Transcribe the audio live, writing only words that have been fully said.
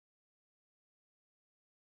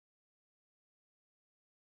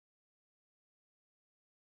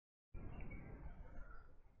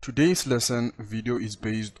Today's lesson video is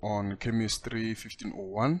based on Chemistry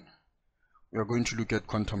 1501. We are going to look at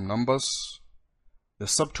quantum numbers. The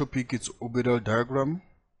subtopic is orbital diagram,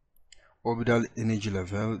 orbital energy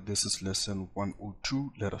level. This is lesson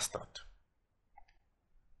 102. Let us start.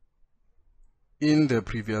 In the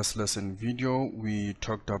previous lesson video, we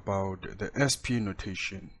talked about the SP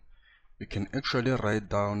notation. We can actually write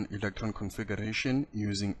down electron configuration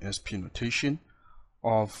using SP notation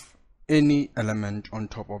of any element on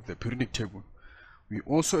top of the periodic table. We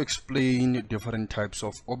also explain different types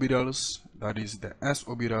of orbitals, that is the s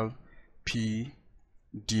orbital, p,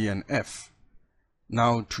 d and f.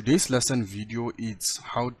 Now today's lesson video is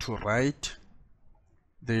how to write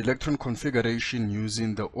the electron configuration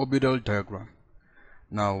using the orbital diagram.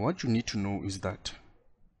 Now what you need to know is that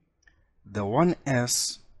the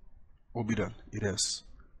 1s orbital, it has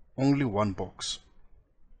only one box.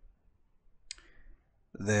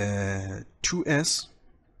 The 2s,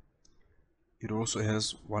 it also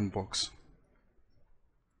has one box.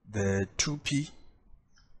 The 2p,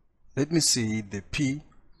 let me say the p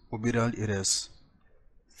orbital, it has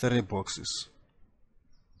 3 boxes.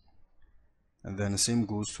 And then the same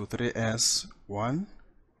goes to 3s, 1,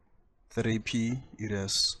 3p, it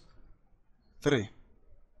has 3.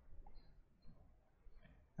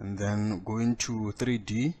 And then going to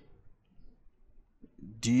 3d,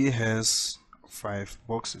 d has 5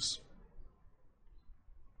 boxes.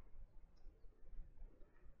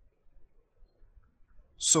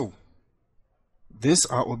 So these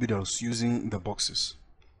are orbitals using the boxes.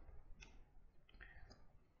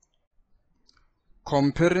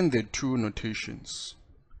 Comparing the two notations.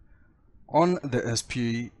 On the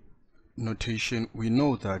SP notation, we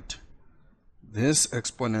know that this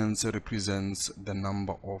exponent represents the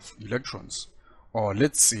number of electrons, or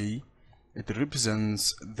let's say it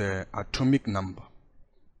represents the atomic number.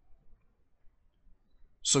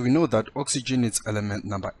 So we know that oxygen is element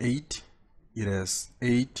number 8. It has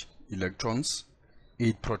 8 electrons,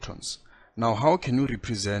 8 protons. Now how can you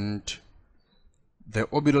represent the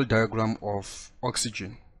orbital diagram of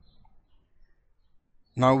oxygen?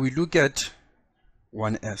 Now we look at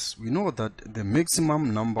 1s. We know that the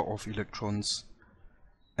maximum number of electrons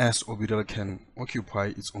s orbital can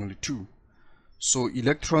occupy is only 2. So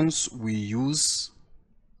electrons, we use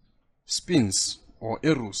spins or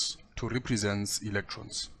arrows to represent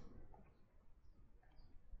electrons.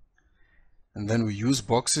 And then we use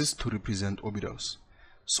boxes to represent orbitals.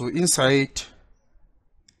 So inside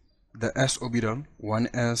the s orbital,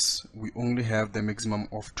 1s, we only have the maximum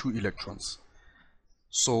of 2 electrons.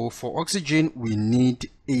 So for oxygen, we need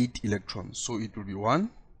 8 electrons. So it will be 1,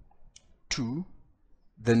 2,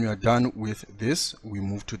 then we are done with this. We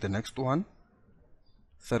move to the next one.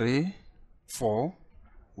 3, 4,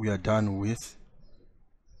 we are done with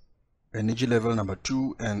energy level number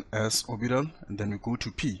 2 and s orbital, and then we go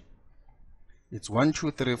to p. It's 1,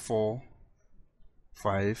 2, 3, 4,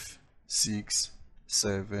 5, 6,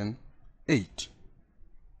 7, 8.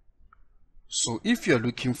 So if you are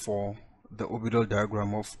looking for the orbital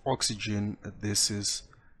diagram of oxygen, this is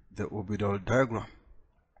the orbital diagram.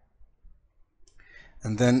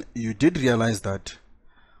 And then you did realize that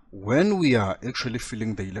when we are actually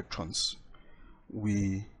filling the electrons,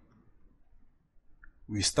 we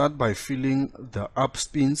start by filling the up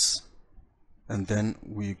spins, and then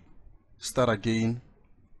we start again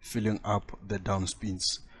filling up the down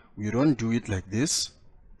spins. We don't do it like this.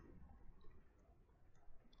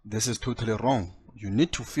 This is totally wrong. You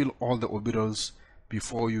need to fill all the orbitals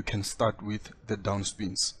before you can start with the down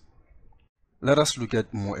spins. Let us look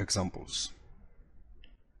at more examples.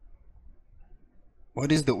 What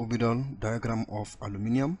is the orbital diagram of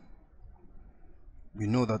aluminium? We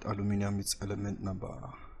know that aluminium is element number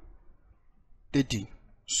 30.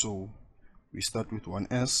 So we start with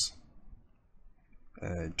 1s,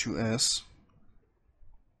 2s,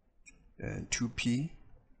 2p,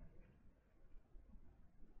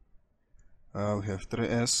 we have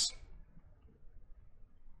 3s,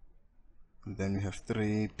 and then we have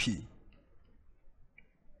 3p.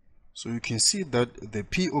 So you can see that the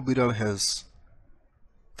p orbital has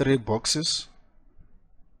 3 boxes,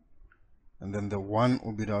 and then the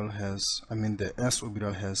the s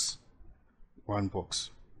orbital has 1 box.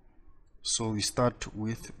 So we start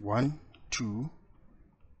with 1, 2,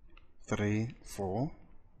 3, 4,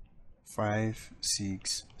 5,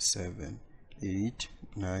 6, 7, 8,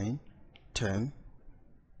 9, 10,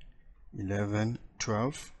 11,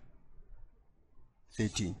 12,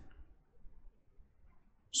 13.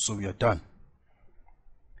 So we are done.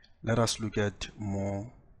 Let us look at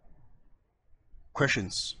more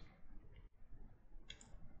questions.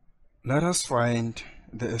 Let us find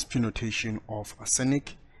the SP notation of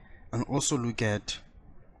arsenic and also look at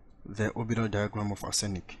the orbital diagram of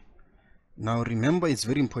arsenic. Now remember, it's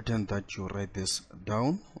very important that you write this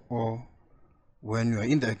down, or when you are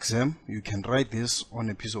in the exam you can write this on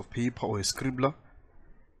a piece of paper or a scribbler.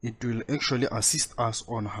 It will actually assist us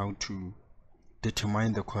on how to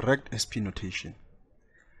determine the correct SP notation.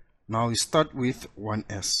 Now we start with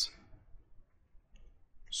 1s.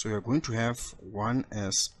 So we are going to have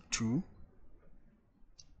 1s2.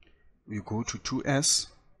 We go to 2s,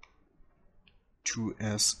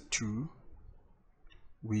 2s2.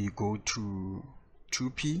 We go to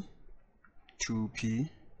 2p, 2p,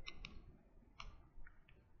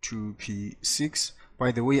 2p6.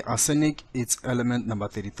 By the way, arsenic, it's element number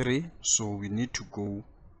 33, so we need to go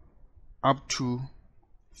up to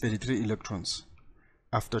 33 electrons.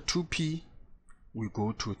 After 2p, we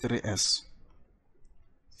go to 3s,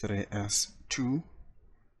 3s2,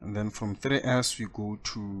 and then from 3s we go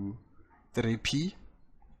to 3p. It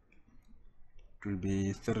will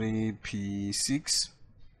be 3p6.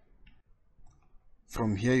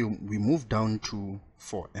 From here we move down to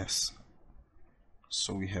 4s.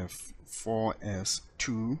 So we have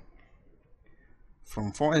 4s2.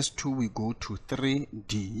 From 4s2 we go to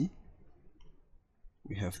 3d.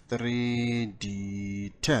 We have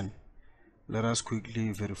 3d10. Let us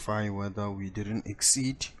quickly verify whether we didn't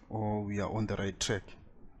exceed or we are on the right track.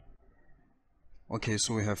 Okay,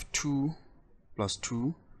 so we have 2 plus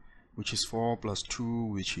 2, which is 4, plus 2,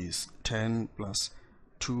 which is 10, plus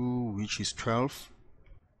 2, which is 12,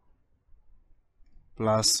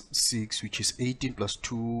 plus 6, which is 18, plus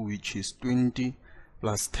 2, which is 20,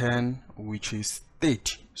 plus 10, which is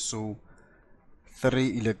 30. So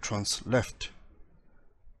 3 electrons left.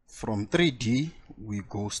 From 3d we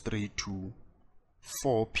go straight to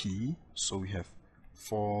 4p, so we have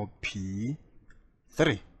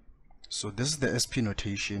 4p3. So this is the SP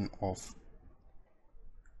notation of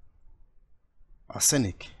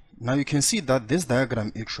arsenic. Now you can see that this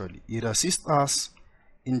diagram actually, it assists us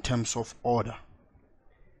in terms of order.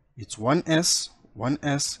 It's 1s,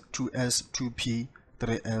 1s, 2s, 2p,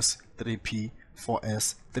 3s, 3p,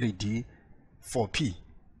 4s, 3d, 4p.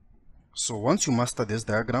 So once you master this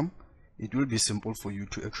diagram, it will be simple for you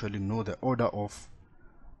to actually know the order of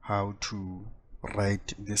how to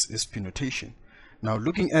write this SP notation. Now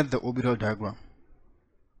looking at the orbital diagram,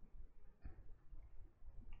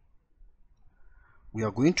 we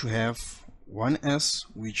are going to have 1s,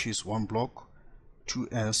 which is 1 block,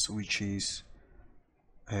 2s, which is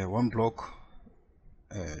 1 block,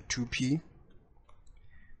 2p,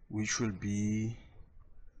 which will be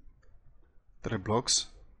 3 blocks,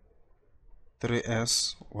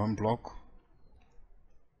 3s, 1 block,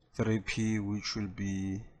 3p, which will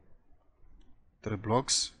be 3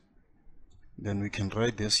 blocks. Then we can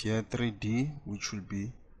write this here, 3d, which will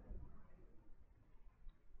be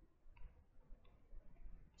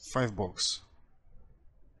 5 blocks.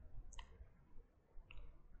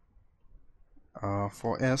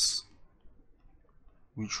 4s,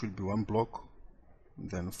 which will be 1 block,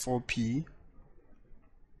 then 4p,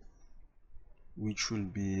 which will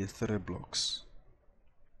be 3 blocks.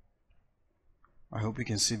 I hope you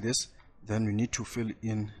can see this. Then we need to fill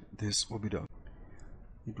in this orbital.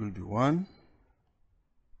 It will be 1,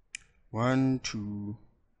 2,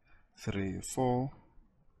 3, 4,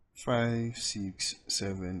 5, 6,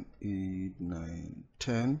 7, 8, 9,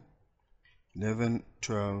 10, 11,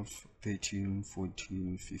 12, 13,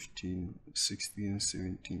 14, 15, 16,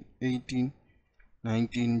 17, 18,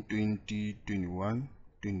 19, 20, 21,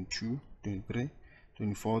 22, 23,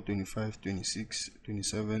 24, 25, 26,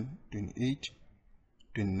 27, 28,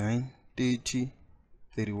 29, 30,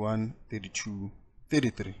 31, 32,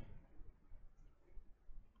 33.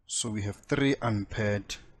 So we have 3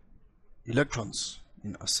 unpaired electrons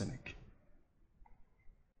in arsenic.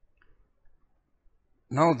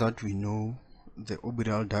 Now that we know the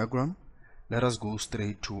orbital diagram, let us go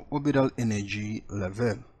straight to orbital energy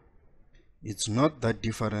level. It's not that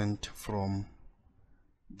different from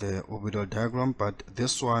the orbital diagram, but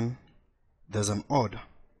this one, there's an order.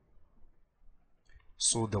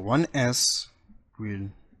 So the 1s will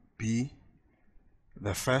be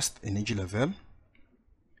the first energy level,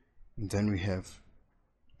 and then we have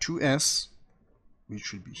 2s,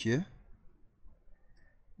 which will be here.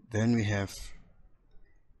 Then we have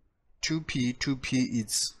 2p. 2p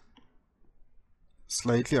is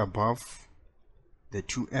slightly above the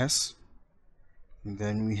 2s, and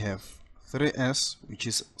then we have 3s, which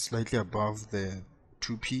is slightly above the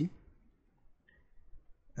 2p,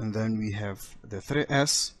 and then we have the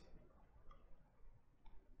 3s.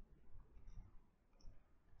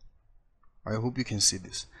 I hope you can see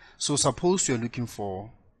this. So suppose you're looking for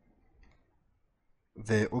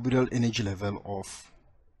the orbital energy level of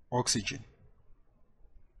oxygen.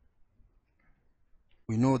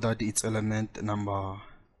 We know that its element number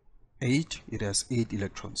 8, it has 8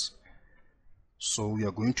 electrons. So we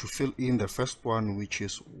are going to fill in the first one, which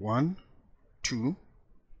is 1, 2,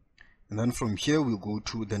 and then from here we'll go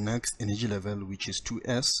to the next energy level, which is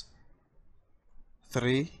 2s,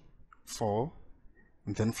 3, 4,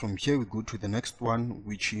 and then from here we go to the next one,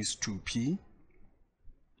 which is 2p,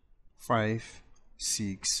 5,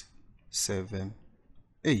 6, 7,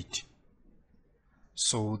 8.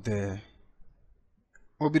 So the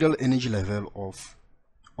orbital energy level of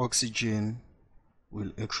oxygen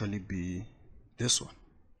will actually be this one.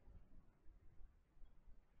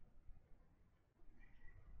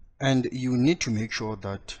 And you need to make sure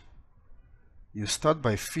that you start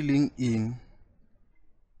by filling in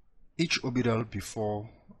each orbital before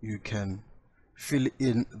you can fill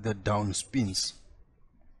in the down spins.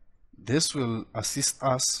 This will assist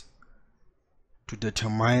us to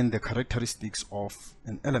determine the characteristics of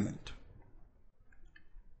an element.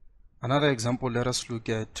 Another example, let us look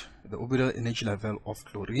at the orbital energy level of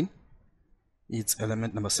chlorine. It's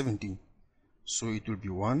element number 17. So it will be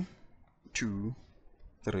 1, 2,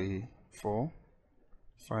 3, 4,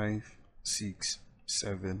 5, 6,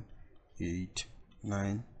 7, 8,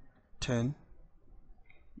 9, 10,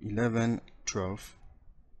 11, 12,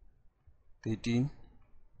 13,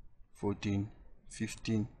 14,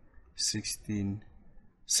 15, 16,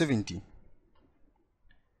 17.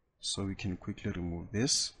 So we can quickly remove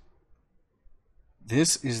this.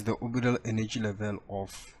 This is the orbital energy level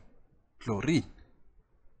of chlorine.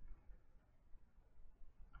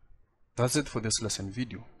 That's it for this lesson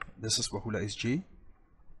video. This is Bahula SJ.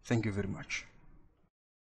 Thank you very much.